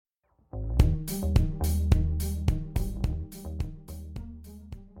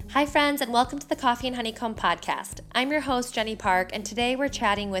Hi, friends, and welcome to the Coffee and Honeycomb podcast. I'm your host, Jenny Park, and today we're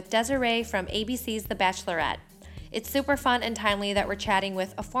chatting with Desiree from ABC's The Bachelorette. It's super fun and timely that we're chatting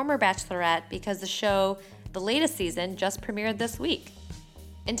with a former Bachelorette because the show, the latest season, just premiered this week.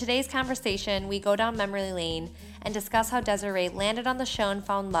 In today's conversation, we go down memory lane and discuss how Desiree landed on the show and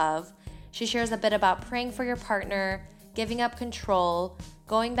found love. She shares a bit about praying for your partner, giving up control,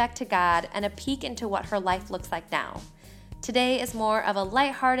 going back to God, and a peek into what her life looks like now. Today is more of a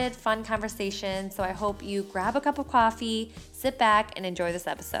lighthearted, fun conversation, so I hope you grab a cup of coffee, sit back, and enjoy this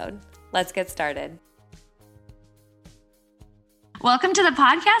episode. Let's get started. Welcome to the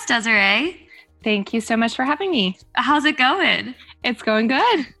podcast, Desiree. Thank you so much for having me. How's it going? It's going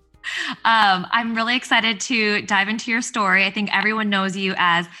good. I'm really excited to dive into your story. I think everyone knows you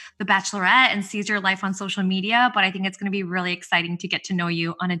as The Bachelorette and sees your life on social media, but I think it's going to be really exciting to get to know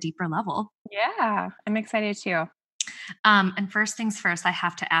you on a deeper level. Yeah, I'm excited too. And first things first, I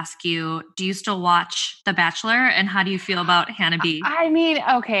have to ask you, do you still watch The Bachelor, and how do you feel about Hannah B? I mean,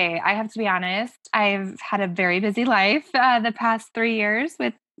 okay, I have to be honest. I've had a very busy life the past 3 years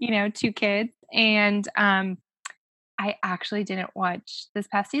with, 2 kids. And I actually didn't watch this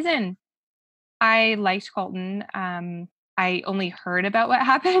past season. I liked Colton. I only heard about what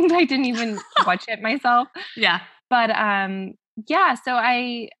happened. I didn't even watch it myself. Yeah. But yeah, so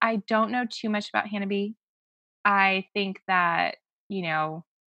I don't know too much about Hannah B. I think that,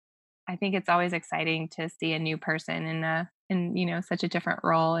 I think it's always exciting to see a new person in such a different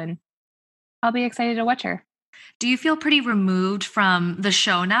role, and I'll be excited to watch her. Do you feel pretty removed from the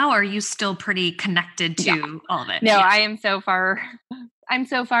show now, or are you still pretty connected to all of it? No, I am so far I'm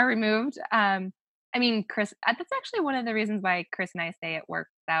so far removed. I mean, Chris, that's actually one of the reasons why Chris and I say it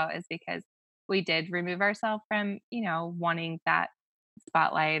works out is because we did remove ourselves from, wanting that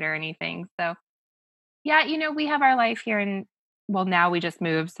spotlight or anything. So yeah, we have our life here now we just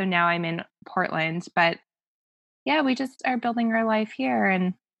moved. So now I'm in Portland, but yeah, we just are building our life here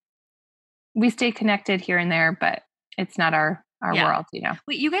and we stay connected here and there, but it's not our world,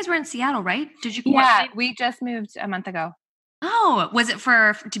 Wait, you guys were in Seattle, right? Did you? Yeah, we just moved a month ago. Oh, was it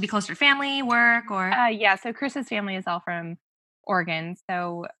to be closer to family, work, or? Yeah, so Chris's family is all from Oregon,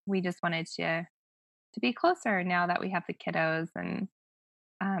 so we just wanted to be closer now that we have the kiddos and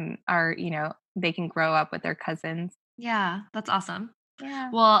they can grow up with their cousins. Yeah, that's awesome. Yeah.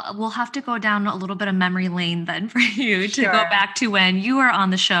 Well, we'll have to go down a little bit of memory lane then for you to go Sure. back to when you were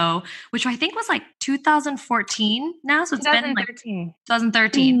on the show, which I think was like 2014 now. So it's been like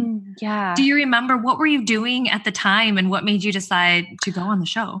 2013. Yeah. Do you remember what were you doing at the time and what made you decide to go on the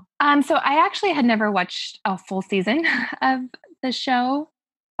show? So I actually had never watched a full season of the show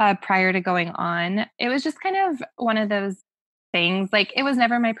prior to going on. It was just kind of one of those things. Like, it was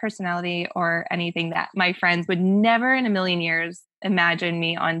never my personality or anything that my friends would never in a million years imagine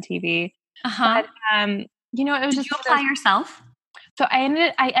me on TV. Uh-huh. But it was Did just you apply yourself? So I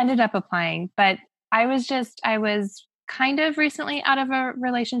ended up applying, but I was kind of recently out of a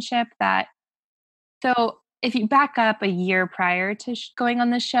relationship so if you back up a year prior to going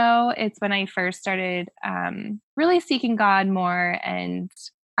on the show, it's when I first started really seeking God more, and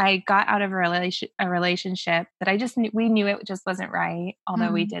I got out of a relationship that we knew it just wasn't right,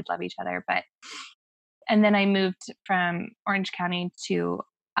 although we did love each other. And then I moved from Orange County to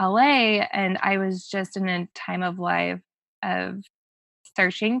LA, and I was just in a time of life of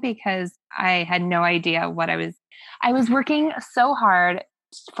searching because I had no idea I was working so hard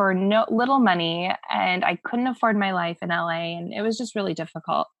for no little money, and I couldn't afford my life in LA, and it was just really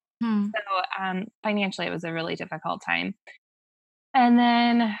difficult. So financially it was a really difficult time. And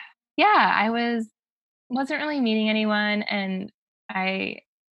then I wasn't really meeting anyone, and I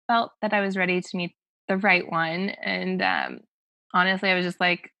felt that I was ready to meet the right one. And honestly, I was just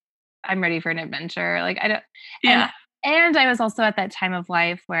like, I'm ready for an adventure. Like, I don't and I was also at that time of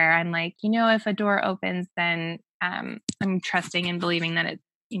life where I'm like, if a door opens, then I'm trusting and believing that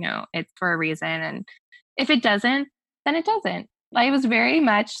it's for a reason. And if it doesn't, then it doesn't. I was very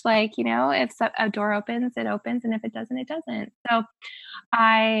much like, if a door opens, it opens. And if it doesn't, it doesn't. So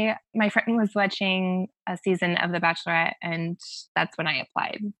my friend was watching a season of The Bachelorette, and that's when I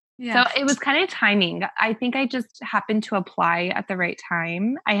applied. Yeah. So it was kind of timing. I think I just happened to apply at the right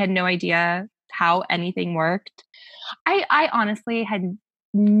time. I had no idea how anything worked. I honestly had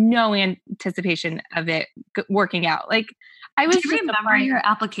no anticipation of it working out. Like, I was. Do you remember your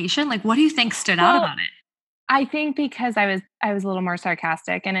application? Like, what do you think stood out about it? I think because I was a little more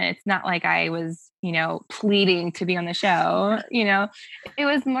sarcastic, and it's not like I was, pleading to be on the show. It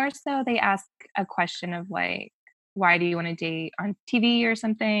was more so they asked a question of like, why do you want to date on TV or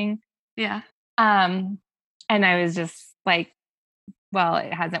something? Yeah. And I was just like, well,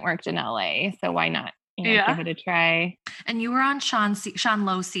 it hasn't worked in LA, so why not, give Yeah. it a try? And you were on Sean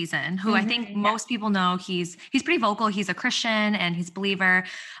Lowe's season, who I think Yeah. most people know he's pretty vocal. He's a Christian and he's a believer.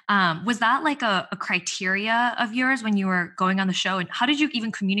 Was that like a criteria of yours when you were going on the show? And how did you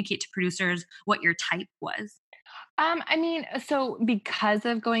even communicate to producers what your type was? So because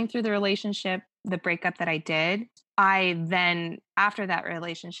of going through the breakup that I did, I then after that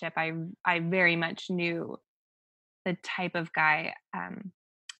relationship, I very much knew the type of guy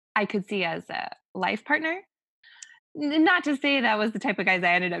I could see as a life partner. Not to say that was the type of guys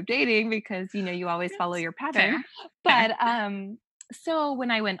I ended up dating because you always follow Yes. your Fair, pattern. fair. But so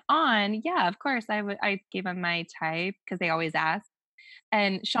when I went on, yeah, of course I gave him my type because they always ask.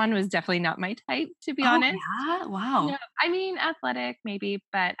 And Sean was definitely not my type, to be Oh, honest. yeah? No, Wow. I mean, athletic maybe,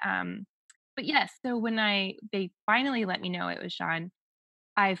 but yes, so when they finally let me know it was Sean,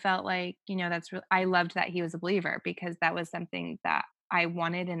 I felt like, I loved that he was a believer because that was something that I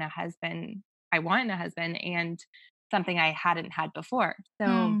wanted in a husband. I want in a husband and something I hadn't had before.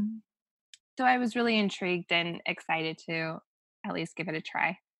 Hmm. So I was really intrigued and excited to at least give it a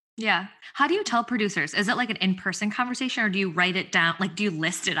try. Yeah. How do you tell producers? Is it like an in-person conversation or do you write it down? Like, do you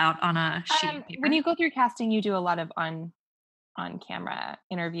list it out on a sheet of When paper? you go through casting, you do a lot of on camera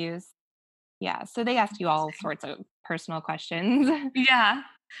interviews. Yeah, so they ask you all Interesting. sorts of personal questions. Yeah.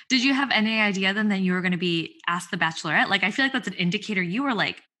 Did you have any idea then that you were gonna be asked The Bachelorette? Like, I feel like that's an indicator you were,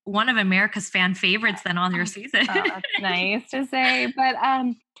 like, one of America's fan favorites then on your Oh, season. that's nice to say, but,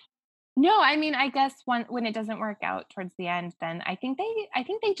 no, I mean, I guess when it doesn't work out towards the end, then I think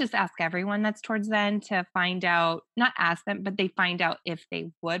they just ask everyone that's towards the end to find out not ask them, but they find out if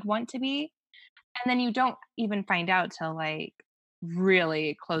they would want to be, and then you don't even find out till, like,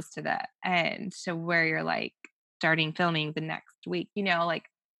 really close to the end, to where you're, like, starting filming the next week, like,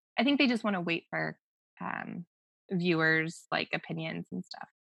 I think they just wanna wait for, um, viewers, like, opinions and stuff.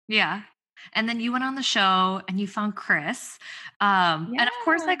 Yeah. And then you went on the show and you found Chris. And of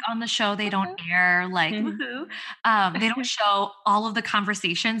course, Yeah. like on the show, they don't Uh-huh. air like Mhm. woohoo. They don't show all of the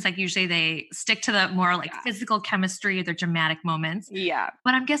conversations. Like usually they stick to the more like Yeah. physical chemistry or the dramatic moments. Yeah.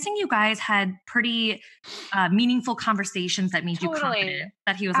 But I'm guessing you guys had pretty meaningful conversations that made you Totally. confident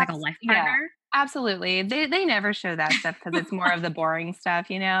that he was like a life Yeah, partner. absolutely. They never show that stuff because it's more of the boring stuff.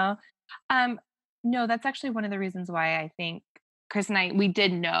 Um, no, that's actually one of the reasons why I think Chris and we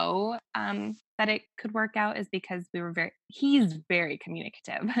did know, that it could work out is because he's very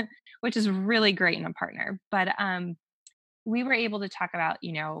communicative, which is really great in a partner. But, we were able to talk about,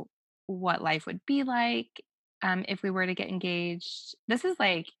 what life would be like, if we were to get engaged. This is,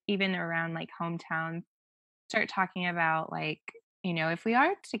 like, even around, like, hometown start talking about like, if we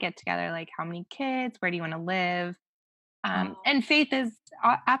are to get together, like how many kids, where do you want to live? Oh. And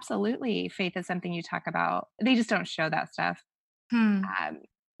absolutely faith is something you talk about. They just don't show that stuff. Hmm. Um,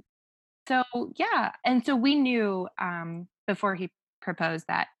 so yeah, and so we knew before he proposed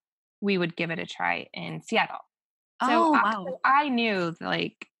that we would give it a try in Seattle. So Oh, I, wow. so I knew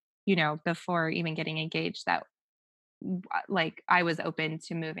like before even getting engaged that like I was open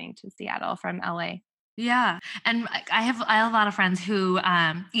to moving to Seattle from LA. Yeah, and I have a lot of friends who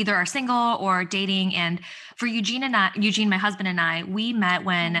either are single or dating. And for Eugene, my husband and I, we met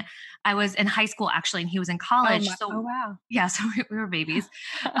when I was in high school actually, and he was in Oh college. my, oh So wow. yeah, so we were babies,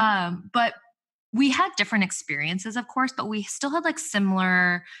 but we had different experiences, of course, but we still had like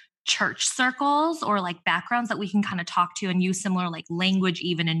similar church circles or like backgrounds that we can kind of talk to and use similar like language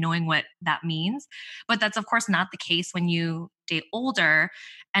even in knowing what that means. But that's of course not the case when you date older.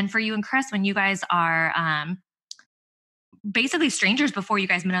 And for you and Chris, when you guys are basically strangers before you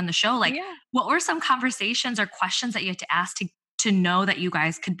guys met on the show, like Yeah. what were some conversations or questions that you had to ask to know that you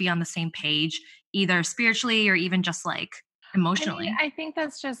guys could be on the same page, either spiritually or even just like I mean, emotionally? I think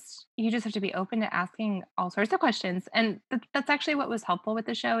you just have to be open to asking all sorts of questions. And that's actually what was helpful with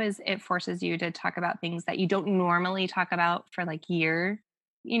the show is it forces you to talk about things that you don't normally talk about for like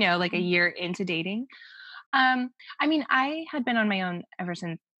like a year into dating. I mean, I had been on my own ever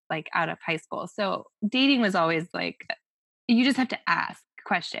since like out of high school. So dating was always like you just have to ask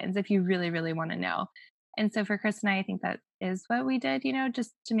questions if you really, really want to know. And so for Chris and I think that is what we did,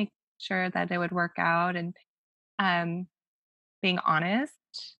 just to make sure that it would work out and um being honest.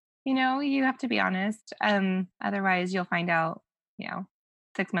 You have to be honest. Otherwise you'll find out, you know,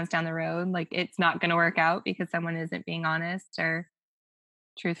 6 months down the road, like it's not going to work out because someone isn't being honest or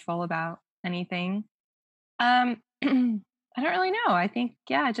truthful about anything. I don't really know. I think,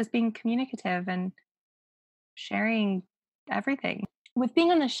 yeah, just being communicative and sharing everything. With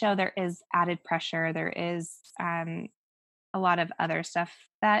being on the show, there is added pressure. There is a lot of other stuff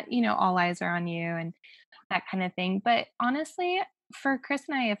that, all eyes are on you and that kind of thing. But honestly, for Chris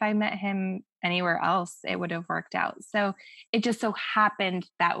and I, if I met him anywhere else, it would have worked out. So it just so happened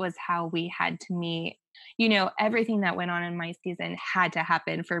that was how we had to meet. Everything that went on in my season had to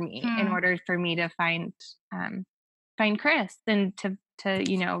happen for me in Hmm. order for me to find Chris and to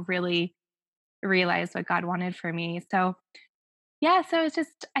really realize what God wanted for me. So yeah, so it's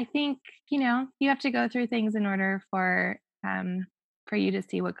just I think, you have to go through things in order for you to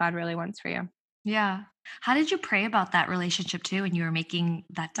see what God really wants for you. Yeah. How did you pray about that relationship too when you were making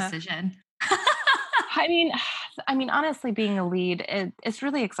that Uh, decision? I mean, honestly, being a lead, it's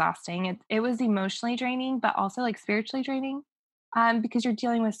really exhausting. It was emotionally draining, but also like spiritually draining, because you're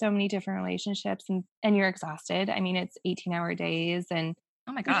dealing with so many different relationships and you're exhausted. I mean, it's 18-hour days, and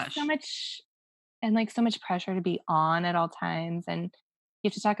Oh my there's just gosh. so much pressure to be on at all times, and you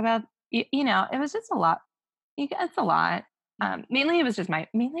have to talk about, it was just a lot. It's a lot. Yeah. Mainly it was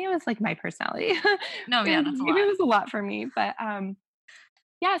like my personality. No, it yeah, was that's a it lot. was a lot for me, but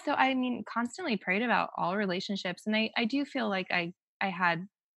yeah, so I mean, constantly prayed about all relationships, and I do feel like I had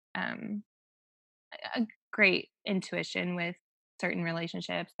um, a great intuition with certain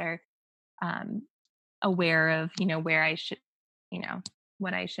relationships. They're um, aware of where I should, you know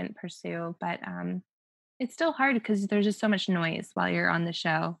what I shouldn't pursue, but it's still hard because there's just so much noise while you're on the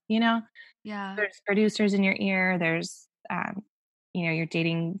show. Yeah. There's producers in your ear. There's you're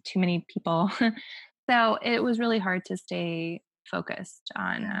dating too many people, so it was really hard to stay focused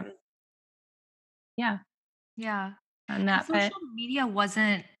on Mm. yeah Yeah. on And that, but social media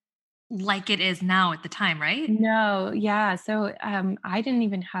wasn't like it is now at the time, right? no, yeah. So, I didn't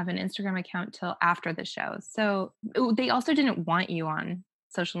even have an Instagram account till after the show. So, they also didn't want you on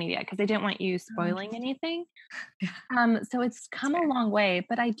social media because they didn't want you Oh, spoiling interesting. anything. Yeah, So it's that's come a fair. long way,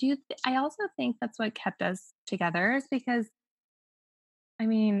 but I also think that's what kept us together is because, I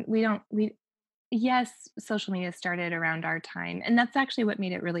mean, we yes, social media started around our time, and that's actually what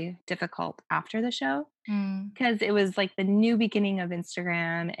made it really difficult after the show Mm. because it was like the new beginning of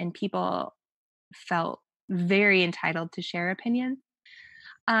Instagram and people felt very entitled to share opinions.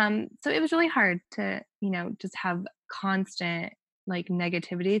 So it was really hard to, just have constant like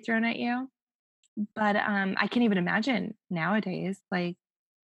negativity thrown at you. But I can't even imagine nowadays. Like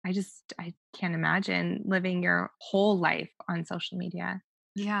I can't imagine living your whole life on social media.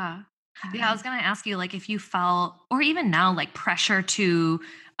 Yeah. Yeah, I was Um, gonna ask you, like, if you felt or even now, like, pressure to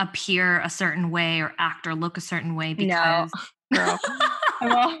appear a certain way or act or look a certain way no, because girl.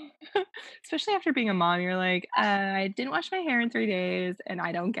 Well, especially after being a mom, you're like, I didn't wash my hair in 3 days and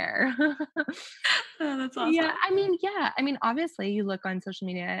I don't care. Oh, that's Yeah, awesome. obviously you look on social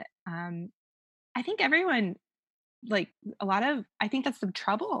media. I think everyone like a lot of I think that's the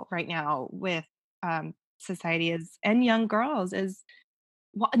trouble right now with society is and young girls is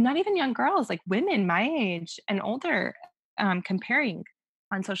well, not even young girls, like women my age and older, comparing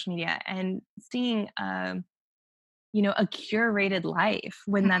on social media and seeing a curated life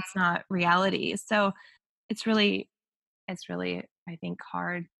when Mhm. that's not reality. So it's really I think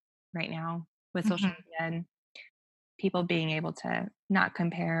hard right now with social Mhm. media and people being able to not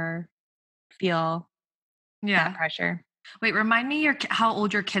compare, feel that Yeah. pressure. Wait, remind me how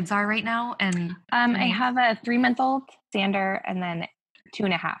old your kids are right now and their I names? have a 3-month-old Sander, and then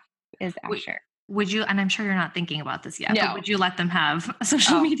 2.5 is Wait, Asher. would you and I'm sure you're not thinking about this yet, but No. would you let them have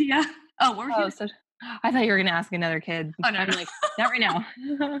social Oh, media? Oh, what were oh, you so I thought you were gonna ask another kid. Oh, no, I'm no. like, "Not right now."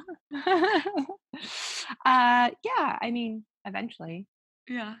 Yeah, I mean, eventually.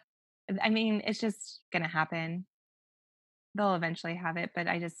 Yeah. I mean, it's just gonna happen. They'll eventually have it, but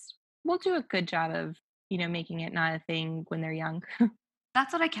we'll do a good job of, making it not a thing when they're young.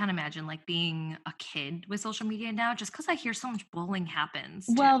 That's what I can't imagine, like, being a kid with social media now, just because I hear so much bullying happens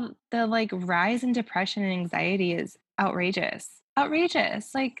too. Well, the, like, rise in depression and anxiety is outrageous.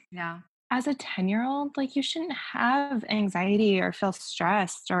 Outrageous. Like, Yeah. as a 10-year-old, like, you shouldn't have anxiety or feel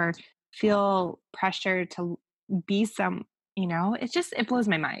stressed or feel pressure to be it blows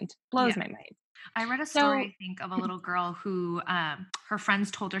my mind. Yeah. Blows my mind. I read a story, So I think, of a little girl who her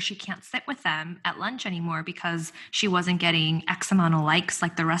friends told her she can't sit with them at lunch anymore because she wasn't getting X amount of likes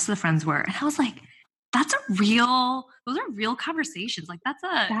like the rest of the friends were. And I was like, those are real conversations. Like, that's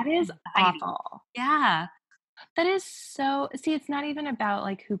a that is anxiety. awful. Yeah. That is so see, it's not even about,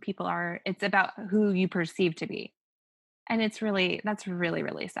 like, who people are, it's about who you perceive to be, and that's really,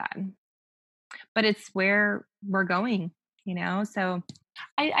 really sad, but it's where we're going, so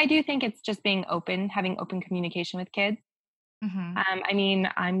I do think it's just being open, having open communication with kids. Hmm. I mean,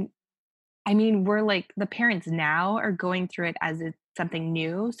 I mean, we're like the parents now are going through it as it's something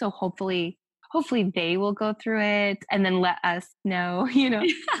new, so hopefully they will go through it and then let us know,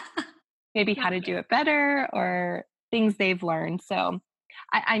 maybe how to do it better or things they've learned. So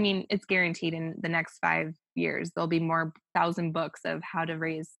I mean, it's guaranteed in the next 5 years, there'll be more thousand books of how to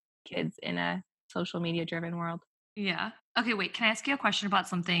raise kids in a social media driven world. Yeah. Okay, wait, can I ask you a question about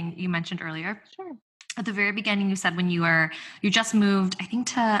something you mentioned earlier? Sure. At the very beginning, you said when you just moved, I think,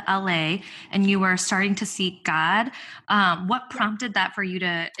 to LA, and you were starting to seek God. What Yeah. prompted that for you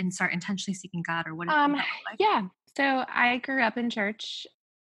to and start intentionally seeking God, or what Um, that look like? yeah. So I grew up in church,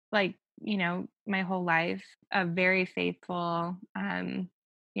 like, my whole life, a very faithful,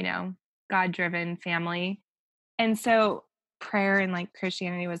 you know, God driven family. And so prayer and like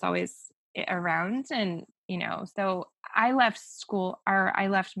Christianity was always around. And, so I left school or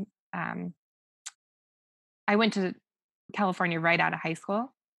um, I went to California right out of high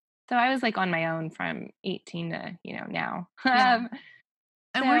school. So I was like on my own from 18 to, now. Yeah.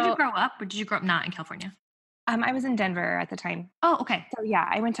 And where did you So grow up? Or did you grow up not in California? I was in Denver at the time. Oh, okay. So yeah,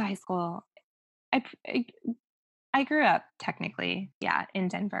 I went to high school. I, I I grew up technically, yeah, in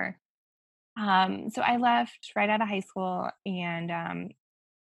Denver. So I left right out of high school, and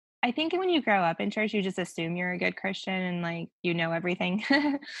I think when you grow up in church, you just assume you're a good Christian and like everything.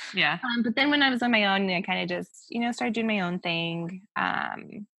 Yeah. But then when I was on my own, I kind of just started doing my own thing.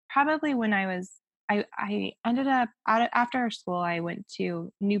 Probably when I ended up after school, I went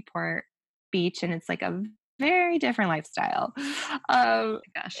to Newport Beach, and it's like a very different lifestyle.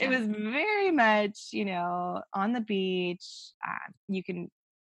 Gosh, It yeah. was very much, on the beach. You can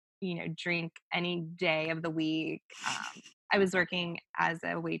drink any day of the week. I was working as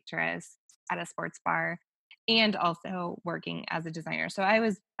a waitress at a sports bar and also working as a designer. So I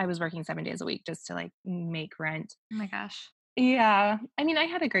was working 7 days a week just to like make rent. Oh my gosh. Yeah. I mean, I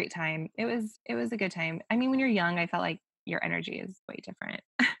had a great time. It was a good time. I mean, when you're young, I felt like your energy is way different.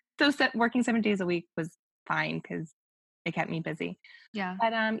 So working 7 days a week was fine cuz it kept me busy. Yeah.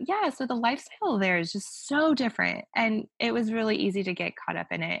 But, yeah, so the lifestyle there is just so different, and it was really easy to get caught up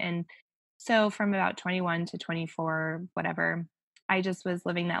in it, and so from about 21 to 24, whatever, I just was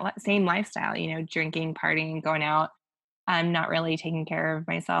living that same lifestyle, drinking, partying, going out, not really taking care of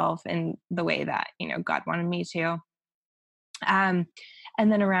myself in the way that, God wanted me to. Um,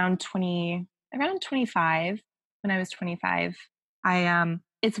 and then around 25, when I was 25,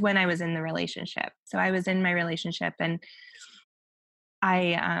 it's when I was in the relationship. So I was in my relationship, and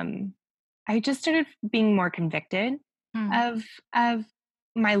I um I just started being more convicted Mm. of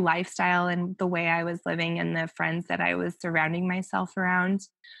my lifestyle and the way I was living and the friends that I was surrounding myself around.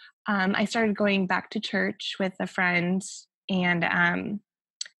 I started going back to church with a friend, and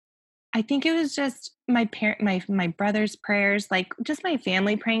I think it was just my brother's prayers, like just my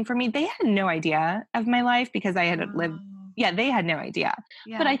family praying for me. They had no idea of my life because I had lived. Wow. Yeah, they had no idea.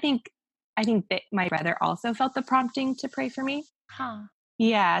 But Yeah. I think that my brother also felt the prompting to pray for me. Huh.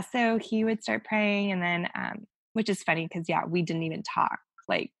 Yeah, so he would start praying, and then, which is funny because yeah, we didn't even talk,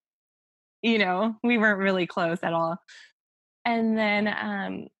 like, we weren't really close at all. And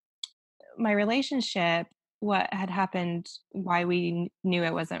then, my relationship, what had happened, why we knew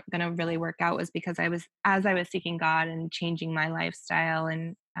it wasn't gonna really work out was because as I was seeking God and changing my lifestyle,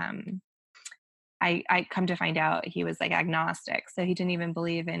 and, I come to find out he was, like, agnostic, so he didn't even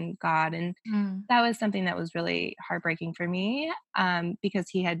believe in God, and Mm. that was something that was really heartbreaking for me, because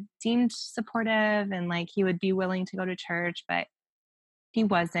he had seemed supportive and, like, he would be willing to go to church, but he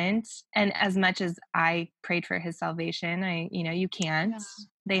wasn't, and as much as I prayed for his salvation, you can't. Yeah.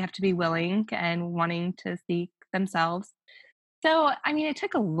 They have to be willing and wanting to seek themselves. So, I mean, it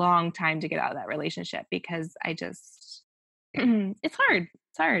took a long time to get out of that relationship because I just it's hard.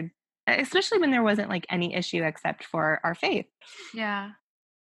 It's hard, especially when there wasn't, like, any issue except for our faith. Yeah.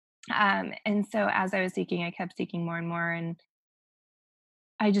 And so as I was seeking, I kept seeking more and more, and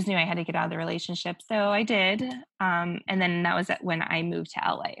I just knew I had to get out of the relationship. So I did. And then that was when I moved to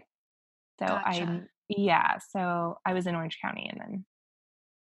LA. So Gotcha. yeah, so I was in Orange County, and then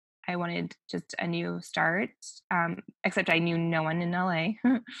I wanted just a new start. Except I knew no one in LA.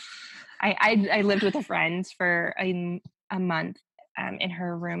 I lived with a friend for a month, in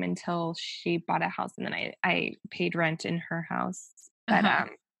her room until she bought a house, and then I paid rent in her house. But Uh-huh.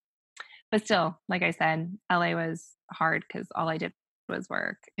 but still, like I said, LA was hard because all I did was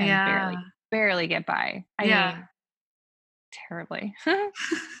work and barely Yeah. barely get by. I Yeah. mean, terribly.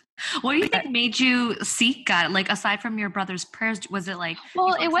 What do you think But made you seek God? Like, aside from your brother's prayers, was it like you well,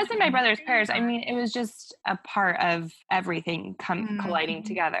 it felt such a wasn't my brother's conviction, prayers. I or? mean, it was just a part of everything colliding Mhm.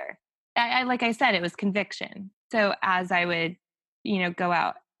 together. Like I said, it was conviction. So as I would, go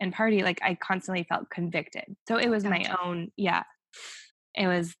out and party, like I constantly felt convicted. So it was my Gotcha. own, yeah, it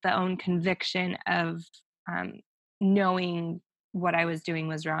was the own conviction of, um, knowing what I was doing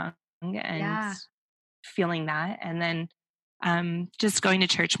was wrong, and Yeah. feeling that. And then just going to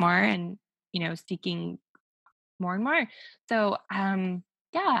church more and, seeking more and more. So,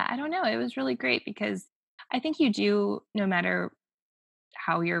 yeah, I don't know. It was really great because I think you do, no matter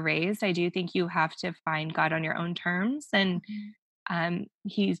how you're raised, I do think you have to find God on your own terms. And Mhm.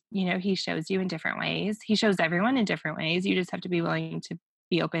 he shows you in different ways. He shows everyone in different ways. You just have to be willing to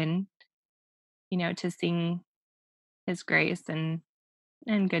be open, to seeing his grace and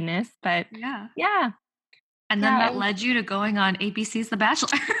goodness. But Yeah. yeah, And then yeah, that led you to going on ABC's The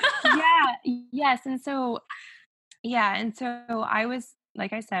Bachelor. yeah, yes. And so, yeah, and so I was,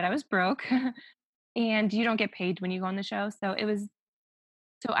 like I said, I was broke and you don't get paid when you go on the show. So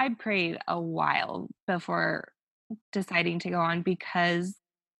I prayed a while before deciding to go on because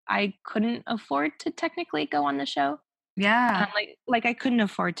I couldn't afford to technically go on the show. Yeah. Like I couldn't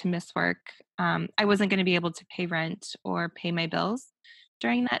afford to miss work. I wasn't going to be able to pay rent or pay my bills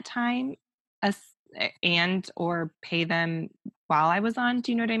during that time, as, and or pay them while I was on.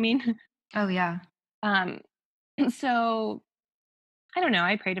 Do you know what I mean? Oh, yeah. Um, so I don't know.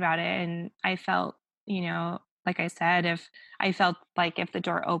 I prayed about it, and I felt, like I said, if I felt like if the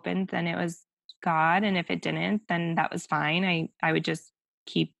door opened, then it was God, and if it didn't, then that was fine. I would just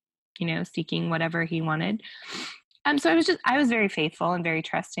keep, seeking whatever He wanted. So I was very faithful and very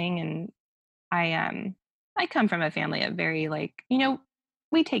trusting, and I come from a family of very like,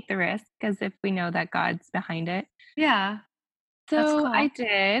 we take the risk because if we know that God's behind it. Yeah. That's So I cool.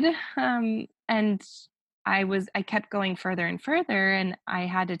 did, and I kept going further and further, and I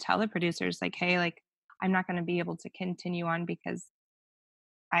had to tell the producers like, "Hey, like, I'm not gonna be able to continue on because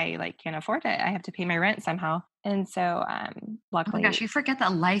I, like, can't afford it. I have to pay my rent somehow." And so, Oh my gosh, luckily. you forget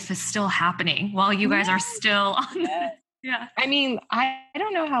that life is still happening while you guys are Yes, still on yes. the Yeah. I mean, I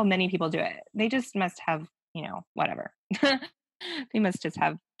don't know how many people do it. They just must have, whatever. They must just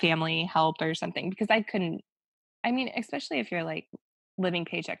have family help or something because I couldn't. I mean, especially if you're, like, living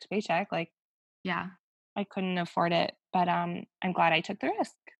paycheck to paycheck, like, Yeah. I couldn't afford it, but, I'm glad I took the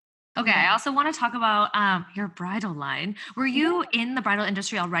risk. Okay, Yeah. I also want to talk about your bridal line. Were you Yeah. in the bridal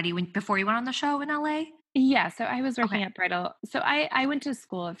industry already before you went on the show in LA? Yeah, so I was Okay. working at bridal so I went to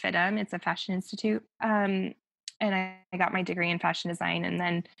school at FIDM, it's a fashion institute, and I got my degree in fashion design, and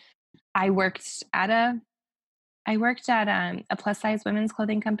then I worked at a plus size women's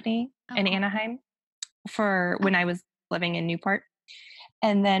clothing company Oh, in cool. Anaheim for when I was living in Newport,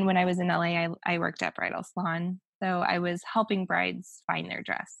 and then when I was in LA, I worked at bridal salon, so I was helping brides find their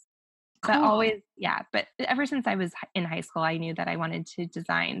dress. But Cool. always yeah, but ever since I was in high school, I knew that I wanted to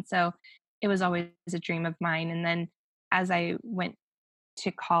design, so it was always a dream of mine, and then as I went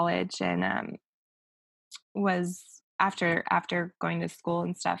to college and, was after going to school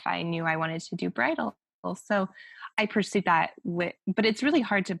and stuff, I knew I wanted to do bridal, so I pursued that but it's really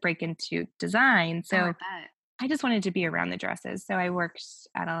hard to break into design, Oh, I so bet. I just wanted to be around the dresses, so I worked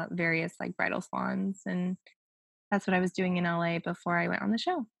at, various, like, bridal salons, and that's what I was doing in LA before I went on the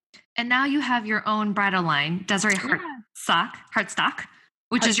show. And now you have your own bridal line, Desiree Yeah, Heartstock,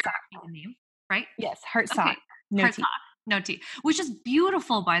 which is your Heartsock. maiden name, right? Yes, Heartsock, Okay. no Heartstock, T. no T, which is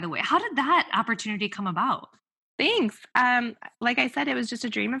beautiful, by the way. How did that opportunity come about? Thanks. Like I said, it was just a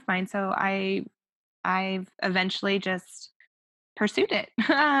dream of mine, so I've eventually just pursued it.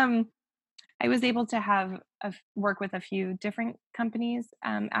 I was able to work with a few different companies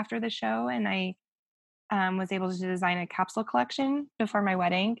after the show, and I was able to design a capsule collection before my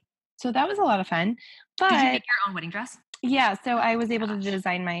wedding. So that was a lot of fun. Did you make But your own wedding dress? yeah, so I was able to Gosh.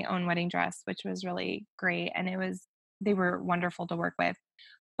 design my own wedding dress, which was really great, and they were wonderful to work with.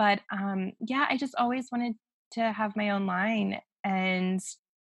 But yeah, I just always wanted to have my own line, and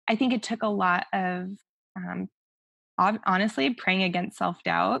I think it took a lot of um, honestly praying against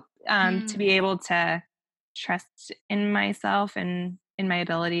self-doubt to be Mm. able to trust in myself and in my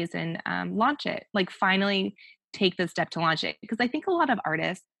abilities and launch it, like finally take the step to launch it, because I think a lot of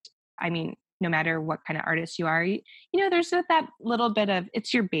artists, I mean, no matter what kind of artist you are, there's that little bit of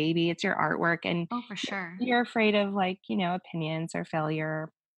it's your baby, it's your artwork, and Oh, for sure. you're afraid of, like, opinions or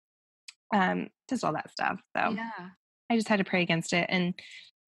failure, just all that stuff. So Yeah. I just had to pray against it, and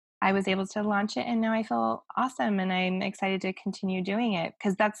I was able to launch it, and now I feel awesome, and I'm excited to continue doing it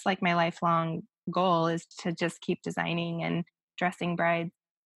because that's like my lifelong goal is to just keep designing and dressing brides.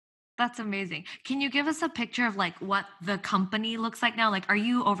 That's amazing. Can you give us a picture of like what the company looks like now? Like, are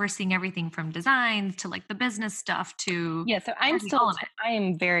you overseeing everything from design to like the business stuff to Yeah, so everything, all of it? I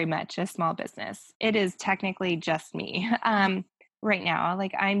am very much a small business. It is technically just me. Mhm. Right now,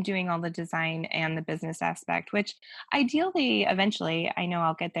 like I'm doing all the design and the business aspect, which ideally, eventually, I know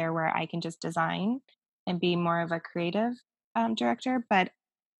I'll get there where I can just design and be more of a creative director. But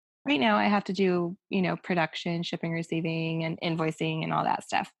right now I have to do, production, shipping, receiving, and invoicing and all that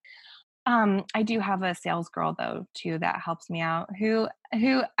stuff. I do have a sales girl though too that helps me out, who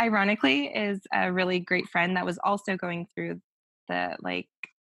ironically is a really great friend that was also going through the like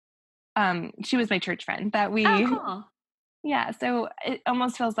she was my church friend that Oh, we cool. yeah, so it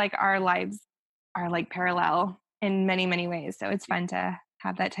almost feels like our lives are like parallel in many, many ways. So it's fun to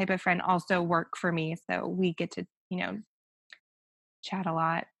have that type of friend also work for me. So we get to, chat a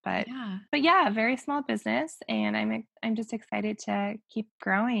lot. Yeah. But yeah, very small business and I'm just excited to keep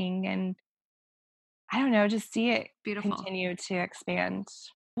growing and I don't know, just see it Beautiful. continue to expand.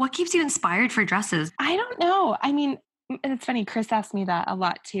 What keeps you inspired for dresses? I don't know. I mean, and it's funny, Chris asked me that a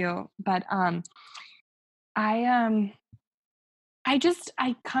lot too, but I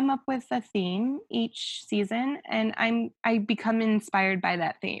I come up with a theme each season and I become inspired by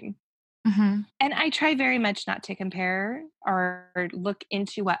that theme. Mhm. And I try very much not to compare or look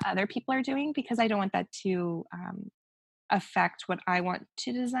into what other people are doing because I don't want that to affect what I want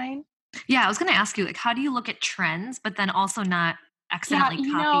to design. Yeah, I was gonna ask you, like, how do you look at trends, but then also not Yeah, accidentally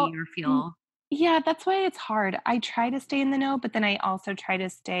copy or mm, feel yeah, that's why it's hard. I try to stay in the know, but then I also try to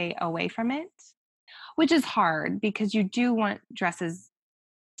stay away from it, which is hard because you do want dresses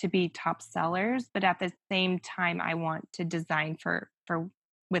to be top sellers, but at the same time, I want to design for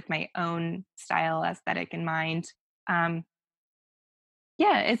with my own style aesthetic in mind. Um,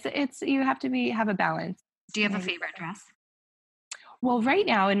 yeah, it's you have to have a balance. do you have a Maybe. favorite dress? Well, right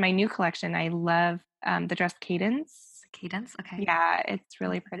now in my new collection, I love the dress Cadence. Cadence? Okay. Yeah, it's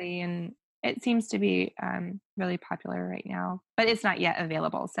really pretty and it seems to be really popular right now, but it's not yet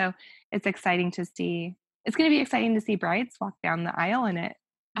available. So it's exciting to see. It's going to be exciting to see brides walk down the aisle in it.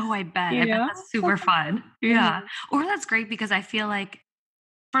 Oh, I bet. I You bet know? that's super fun. Yeah. Mhm. Or that's great because I feel like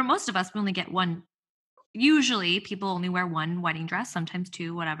for most of us, we only get one. Usually, people only wear one wedding dress, sometimes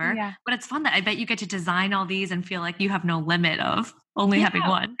two, whatever. Yeah. But it's fun that I bet you get to design all these and feel like you have no limit of only Yeah. having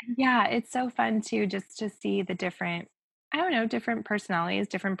one. Yeah, it's so fun too just to see the different I don't know, different personalities,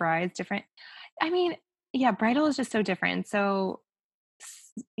 different brides, different I mean, yeah, bridal is just so different. So,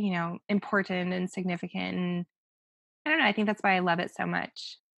 important and significant and I don't know, I think that's why I love it so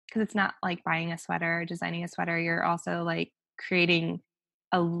much because it's not like buying a sweater or designing a sweater, you're also like creating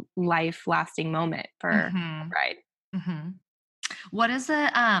a life lasting moment for a Mhm. bride. Mhm. What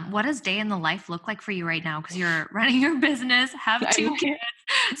does day in the life look like for you right now? Because you're running your business, have I 2 mean, kids,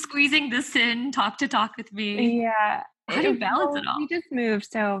 squeezing this in, talk with me. yeah. How do you balance Well, it all? we just moved,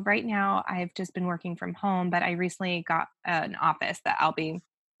 so right now I've just been working from home, but I recently got an office that I'll be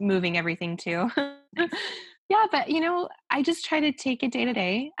moving everything to. Nice. Yeah, but, I just try to take it day to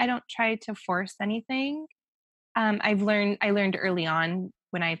day. I don't try to force anything. I learned early on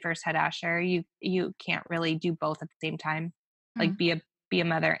when I first had Asher, you can't really do both at the same time. Like, Mm. be a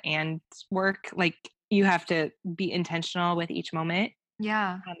mother and work, like, you have to be intentional with each moment.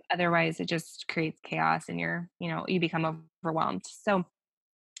 Yeah. Otherwise, it just creates chaos and you become overwhelmed. So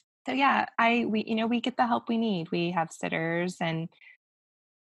yeah, we get the help we need. We have sitters and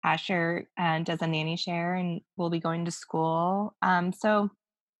Asher does a nanny share and we'll be going to school. So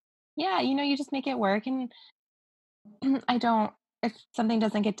yeah, you just make it work. And I don't, if something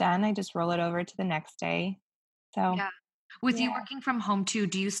doesn't get done, I just roll it over to the next day. So Yeah. With you yeah. working from home too,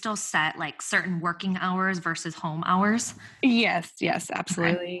 do you still set like certain working hours versus home hours? Yes, yes, Okay.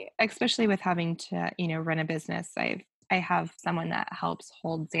 absolutely. Especially with having to, run a business. I have someone that helps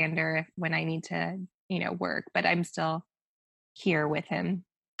hold Xander when I need to, work, but I'm still here with him.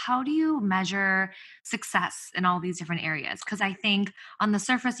 How do you measure success in all these different areas? Because I think on the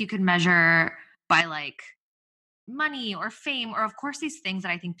surface, you could measure by like money or fame, or of course, these things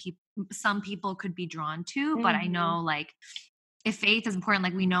that I think some people could be drawn to. But I Mhm. know like if faith is important,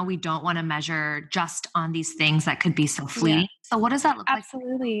 like we know we don't want to measure just on these things that could be so Yeah, fleeting. So, what does that look like?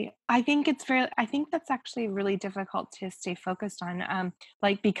 absolutely. I think that's actually really difficult to stay focused on,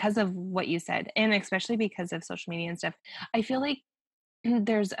 like, because of what you said, and especially because of social media and stuff. I feel like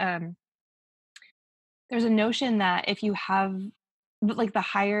there's, um there's a notion that if you have like, the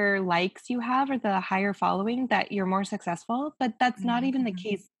higher likes you have or the higher following, that you're more successful, but that's not even the Mm-hmm.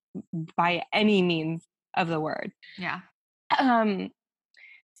 case by any means of the word. Yeah. Um,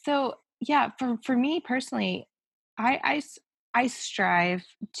 so, yeah, for me personally, I strive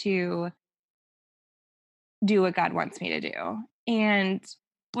to do what God wants me to do, and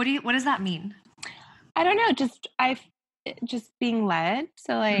What does that mean? I don't know, just being led,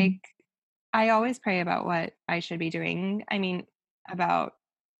 so, like, Mm. I always pray about what I should be doing. I mean, about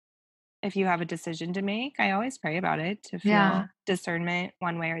if you have a decision to make, I always pray about it to Yeah. feel discernment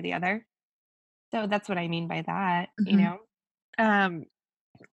one way or the other. So that's what I mean by that, you Hmm. know? Um,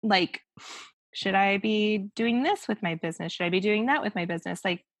 like, should I be doing this with my business? Should I be doing that with my business?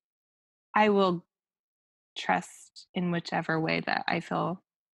 Like, I will trust in whichever way that I feel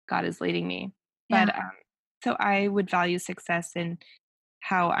God is leading me. Yeah. But so I would value success in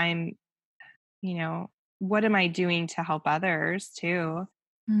how I'm, you know, what am I doing to help others too?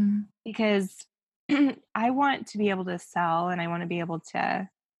 Mm. Because I want to be able to sell and I want to be able to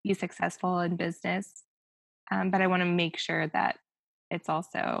be successful in business. But I want to make sure that it's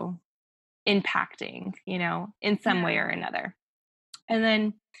also impacting, in some way Yeah. or another. And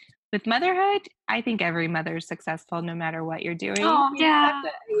then with motherhood, I think every mother is successful no matter what you're doing. Oh, You just have yeah.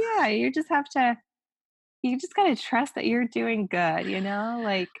 to, yeah, you just got to trust that you're doing good,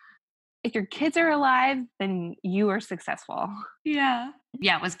 like if your kids are alive, then you are successful. Yeah.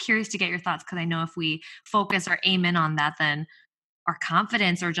 Yeah, I was curious to get your thoughts because I know if we focus or aim in on that, then our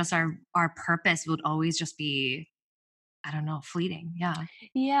confidence or just our purpose would always just be, I don't know, fleeting. Yeah.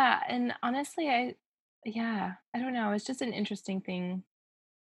 Yeah. And honestly, yeah, I don't know. It's just an interesting thing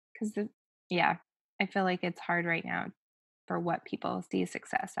because, yeah, I feel like it's hard right now for what people see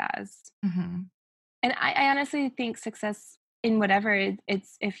success as. Mhm. And I honestly think success in whatever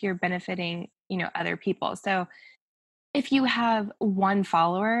it's if you're benefiting, other people. So if you have one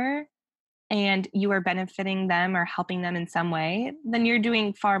follower and you are benefiting them or helping them in some way, then you're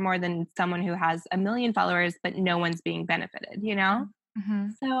doing far more than someone who has a million followers, but no one's being benefited?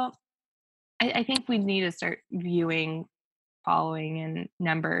 Mhm. So I think we need to start viewing following and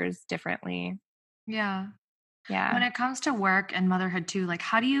numbers differently. Yeah. When Yeah. it comes to work and motherhood too, like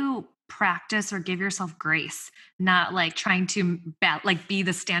how do you practice or give yourself grace, not like trying to like be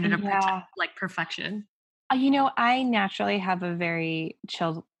the standard of Yeah. like perfection? I naturally have a very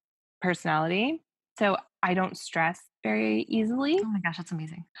chill personality, so I don't stress very easily. Oh my gosh, that's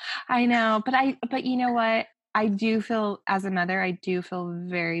amazing. I know, but you know what? I do feel as a mother, I do feel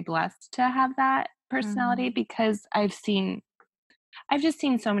very blessed to have that personality Mhm. because I've just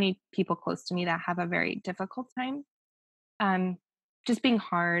seen so many people close to me that have a very difficult time, um, just being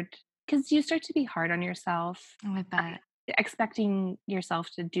hard because you start to be hard on yourself, Oh, I bet. expecting yourself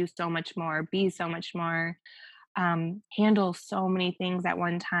to do so much more, be so much more, handle so many things at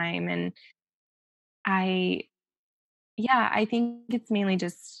one time, and I yeah, I think it's mainly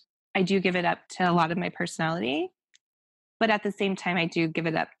just I do give it up to a lot of my personality, but at the same time, I do give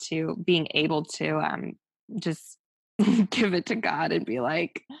it up to being able to, just give it to God and be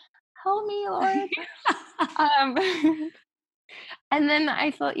like, "Help me, Lord." Um, and then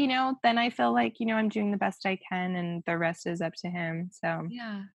I feel like, I'm doing the best I can and the rest is up to him, so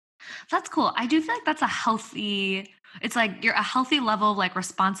Yeah. That's cool. I do feel like that's a healthy, it's like you're a healthy level of like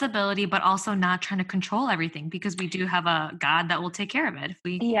responsibility, but also not trying to control everything because we do have a God that will take care of it if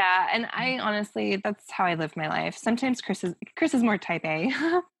we. yeah, and I honestly that's how I live my life. Sometimes Chris is more type A.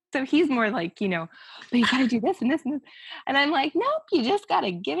 So he's more like, "But you gotta do this and this and this." And I'm like, "Nope, you just gotta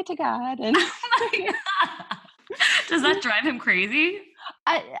give it to God." And Does that drive him crazy?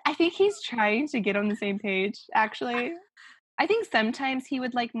 I think he's trying to get on the same page, actually. I think sometimes he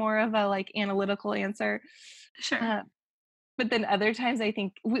would like more of a, like, analytical answer, Sure. uh, but then other times I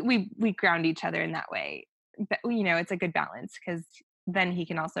think we ground each other in that way. But, it's a good balance because then he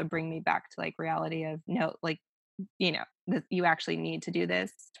can also bring me back to, like, reality of, "No, like, you actually need to do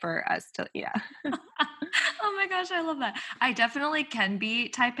this for us to" yeah. Oh my gosh, I love that. I definitely can be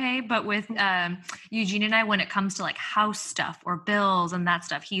type A, but with Eugene and I, when it comes to like house stuff or bills and that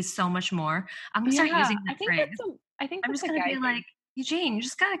stuff, he's so much more. I'm gonna start Yeah, using that phrase. I think I'm that's just a gonna guy be like, thing. Eugene, you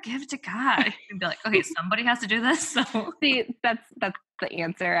just gotta give it to God. And be like, okay, somebody has to do this. So See, that's the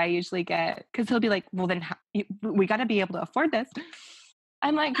answer I usually get because 'cause he'll be like, "Well, then ho we gotta be able to afford this."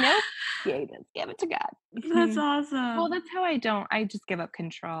 I'm like, "Nope, yeah, just give it to God." that's Well, awesome. that's how I just give up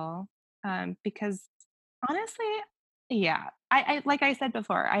control, because honestly yeah, I like I said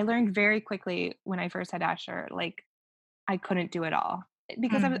before, I learned very quickly when I first had Asher, like, I couldn't do it all,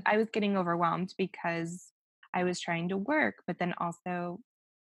 because Mm, I was getting overwhelmed because I was trying to work, but then also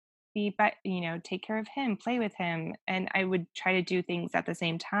take care of him, play with him, and I would try to do things at the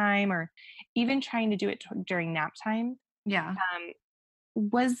same time or even trying to do it during nap time, yeah. um,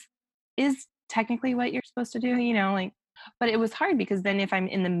 was is technically what you're supposed to do, like but it was hard because then if I'm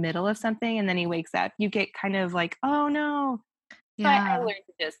in the middle of something and then he wakes up, you get kind of like, "Oh, no." So I Yeah. learned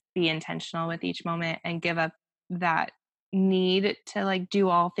to just be intentional with each moment and give up that need to, like, do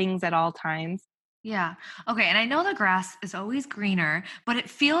all things at all times. Yeah. Okay. And I know the grass is always greener, but it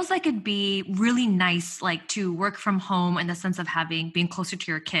feels like it'd be really nice, like to work from home in the sense of being closer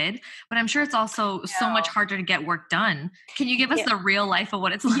to your kid. But I'm sure it's also so much No. harder to get work done. Can you give us Yeah. the real life of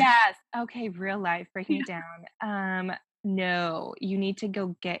what it's like? Yes. Okay, real life, breaking it down. no, you need to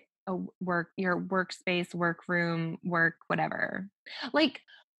go get your workspace, workroom, work, whatever. Like,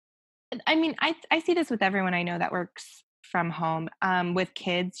 I mean, I see this with everyone I know that works from home. With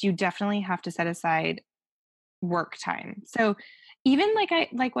kids, you definitely have to set aside work time. So even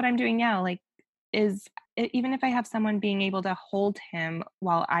like what I'm doing now, like even if I have someone being able to hold him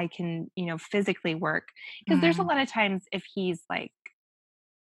while I can, physically work, because there's a Mm, lot of times if he's like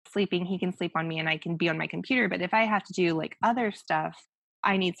sleeping, he can sleep on me and I can be on my computer. But if I have to do like other stuff,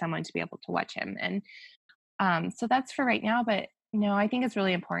 I need someone to be able to watch him. And so that's for right now. But no, I think it's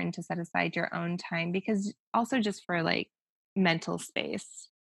really important to set aside your own time, because also just for like mental space.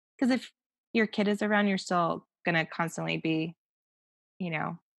 Because if your kid is around, you're still going to constantly be, you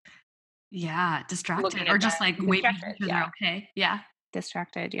know, yeah, distracted looking or at just them, like wait, making distracted. sure they're Yeah. okay. Yeah.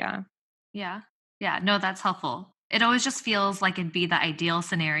 Distracted. Yeah. Yeah. Yeah. No, that's helpful. It always just feels like it'd be the ideal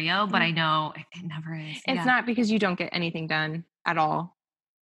scenario, but Mm. I know it never is. It's Yeah. not because you don't get anything done at all.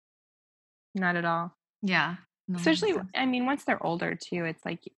 Not at all. Yeah. No, that makes Especially, sense. I mean, once they're older too, it's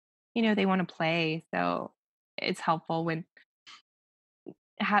like, they want to play. So it's helpful when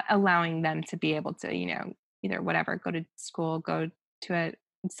allowing them to be able to, either whatever, go to school, go to a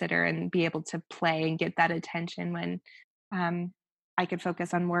sitter and be able to play and get that attention when um, I could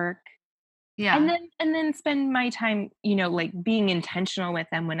focus on work. And Yeah. then spend my time, like being intentional with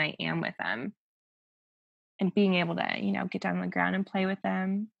them when I am with them, and being able to, get down on the ground and play with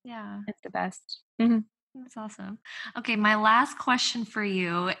them. Yeah. It's the best. Mhm. That's awesome. Okay, my last question for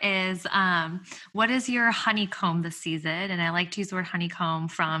you is what is your honeycomb this season? And I like to use the word honeycomb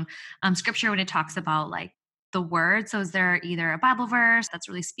from scripture when it talks about like the word. So is there either a Bible verse that's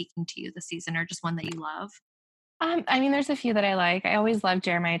really speaking to you this season or just one that you love? I mean, there's a few that I like. I always love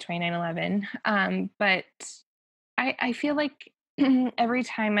Jeremiah 29:11. But I feel like every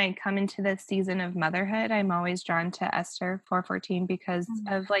time I come into this season of motherhood, I'm always drawn to Esther 4:14 because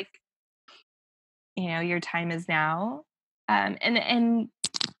Mm, of like, your time is now. And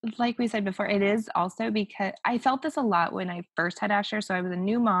like we said before, it is also because I felt this a lot when I first had Asher. So I was a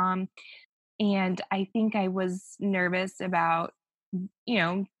new mom, and I think I was nervous about,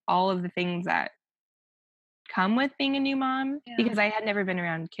 all of the things that come with being a new mom, yeah. because I had never been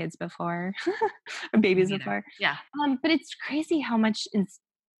around kids before, or Me babies neither. before. Yeah. But it's crazy how much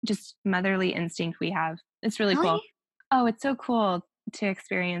just motherly instinct we have. It's really Really? cool. Oh, it's so cool to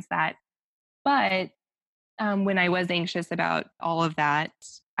experience that. But when I was anxious about all of that,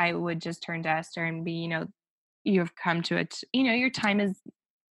 I would just turn to Esther and be, you have come to it. Your time is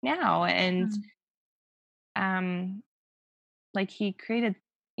now, and Mm, um, like he created.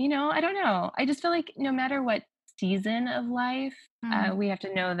 I don't know. I just feel like no matter what season of life, mm, we have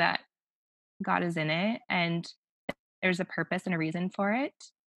to know that God is in it, and there's a purpose and a reason for it.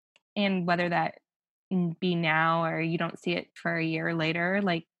 And whether that be now or you don't see it for a year later,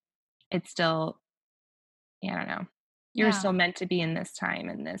 like it's still, yeah, I don't know. You're yeah. still meant to be in this time,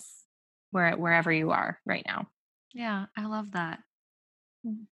 in this wherever you are right now. Yeah. I love that.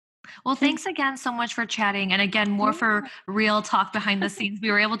 Mhm. Well, thanks again so much for chatting. And again, more for Yeah. real talk behind the scenes. We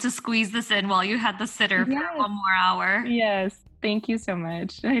were able to squeeze this in while you had the sitter for Yes. one more hour. Yes. Thank you so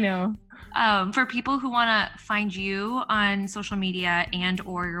much. I know. For people who want to find you on social media and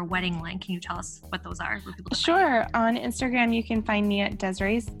or your wedding link, can you tell us what those are for people to find? Sure. On Instagram, you can find me at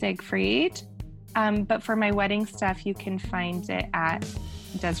Desiree Siegfried. But for my wedding stuff, you can find it at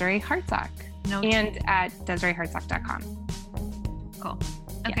Desiree Hartsock No, and at DesireeHartsock.com. cool.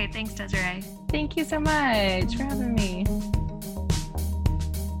 Okay, thanks, Desiree. Thank you so much for having me.